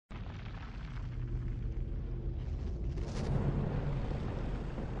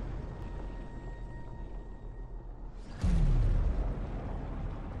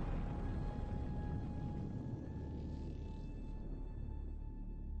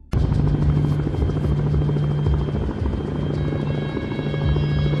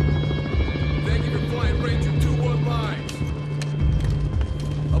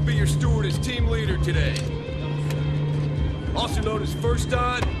today. Also known as first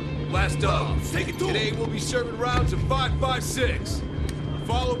on, last off. Today we'll be serving rounds of 5.56,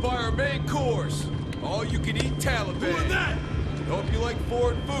 followed by our main course, all-you-can-eat Taliban. Hope you like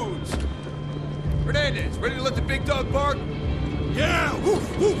foreign foods. Hernandez, ready to let the big dog bark? Yeah!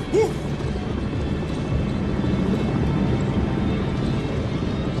 Woof, woof, woof!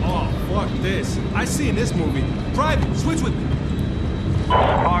 Oh, fuck this. I seen this movie. Private, switch with me.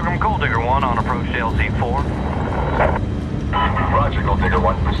 Bagram, Gold Digger 1 on approach to LZ4. Roger, Gold Digger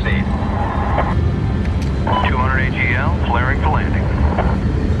 1, proceed. 200 AGL, flaring for landing.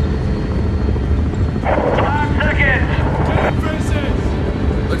 5 seconds!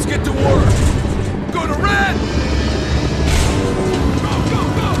 Let's get to work! Go to red! Go, go,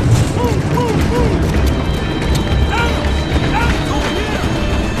 go! Move, move, move! Out! Out! Go here!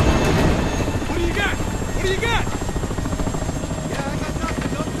 What do you got? What do you got? Yeah, I got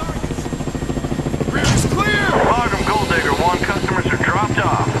nothing. No targets. Rear is clear! Bagram, Gold Digger 1, customers are dropped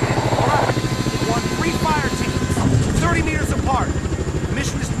off. Alright, we want 3 fire teams, 30 meters apart. The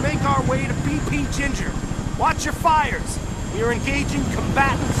mission is to make our way to BP Ginger. Watch your fires. We are engaging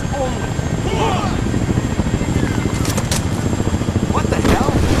combatants only. What the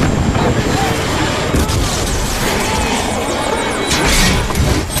hell?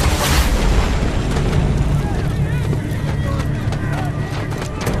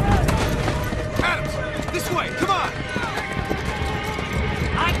 Adams, this way, come on!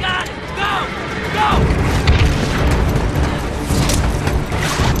 I got it! Go! Go!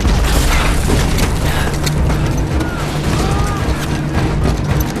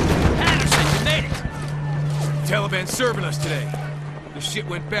 Anderson, you made it! Taliban serving us today. This shit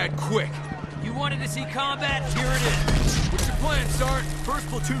went bad quick. You wanted to see combat? Here it is. What's your plan, Sergeant? First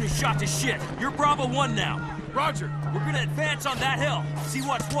platoon is shot to shit. You're Bravo 1 now. Roger. We're gonna advance on that hill. See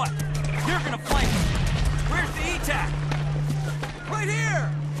what's what. You're gonna flank us. Where's the ETAC? Right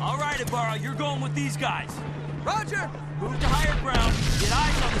here! All right, Ibarra, you're going with these guys. Roger! Move to higher ground, get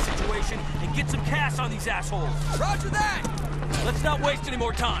eyes on the situation, and get some cash on these assholes. Roger that! Let's not waste any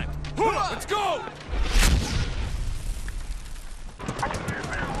more time. Let's go!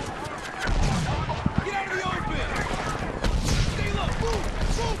 Get out of the open! Stay low! Move!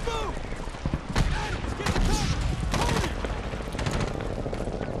 Move! Move! Adams, get the cover! Hold it!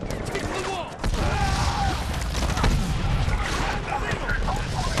 Let's get to the wall!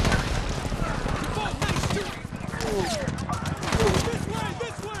 This way!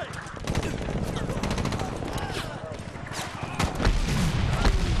 This way!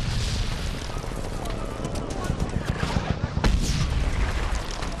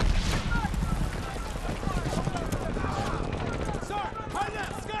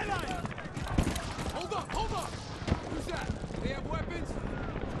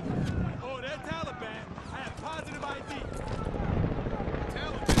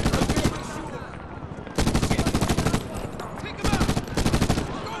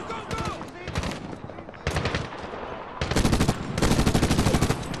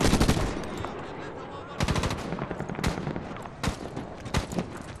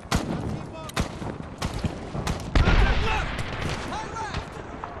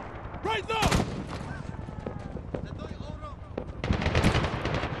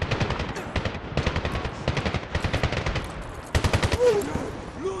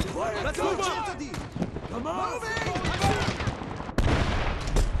 Let's move on!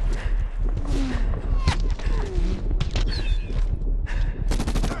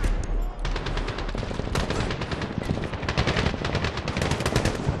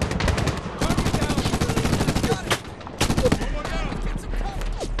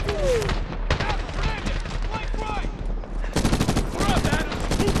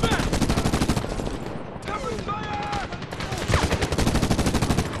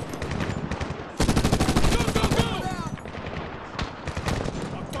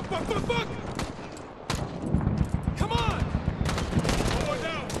 Come on!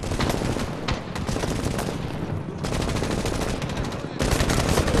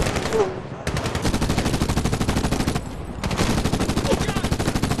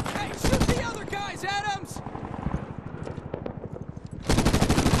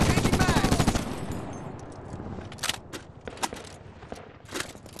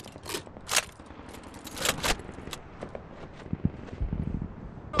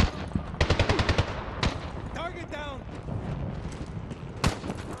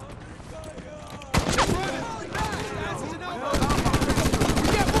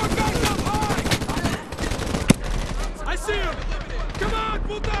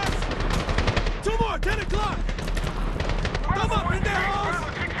 Putas! 2 more, 10 o'clock! Come up in there, hoes!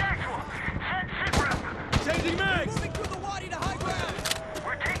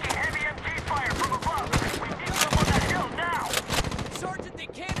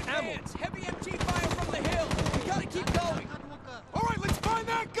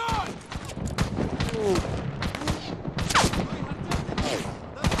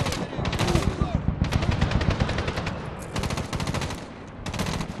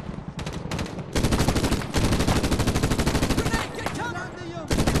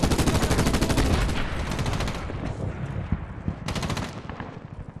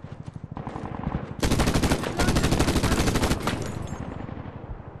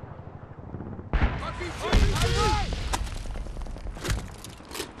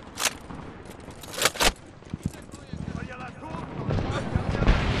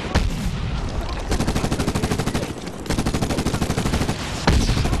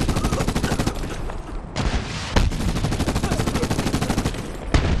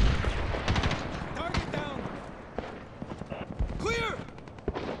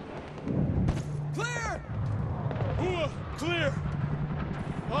 clear!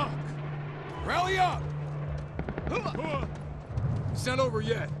 Fuck! Rally up! It's not over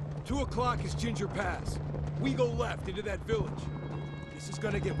yet. 2 o'clock is Ginger Pass. We go left into that village. This is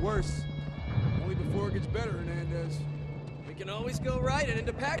gonna get worse. Only before it gets better, Hernandez. We can always go right and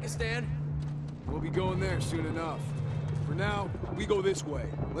into Pakistan. We'll be going there soon enough. For now, we go this way.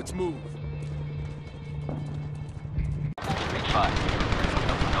 Let's move.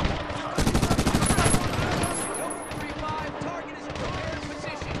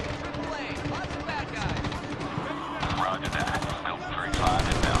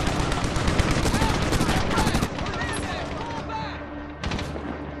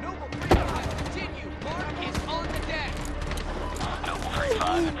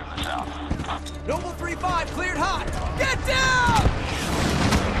 Noble 3-5, cleared hot! Get down!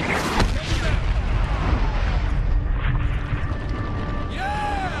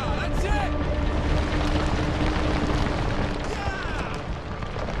 Yeah! That's it! Yeah!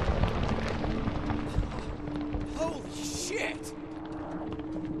 Holy shit!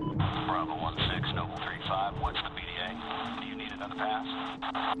 Bravo 1-6, Noble 3-5, what's the BDA? Do you need another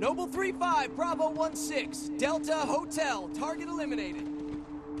pass? Noble 3-5, Bravo 1-6, Delta Hotel, target eliminated.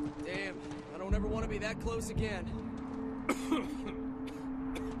 Damn, I don't ever want to be that close again.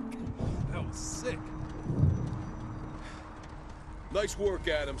 That was sick. Nice work,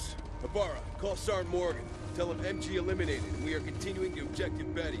 Adams. Navarra, call Sergeant Morgan. Tell him MG eliminated, and we are continuing to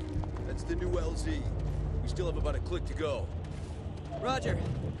Objective Betty. That's the new LZ. We still have about a click to go. Roger.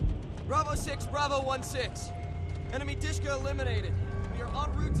 Bravo 6, Bravo 1-6. Enemy Dishka eliminated. We are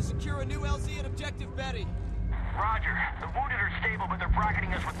en route to secure a new LZ at Objective Betty. Roger. The wounded are stable, but they're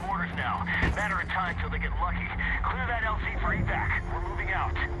bracketing us with mortars now. Matter of time till they get lucky. Clear that LZ for evac. We're moving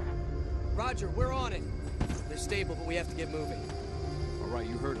out. Roger, we're on it. They're stable, but we have to get moving. All right,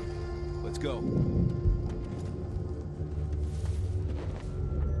 you heard him. Let's go.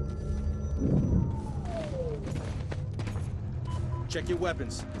 Check your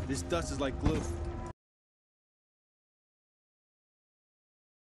weapons. This dust is like glue.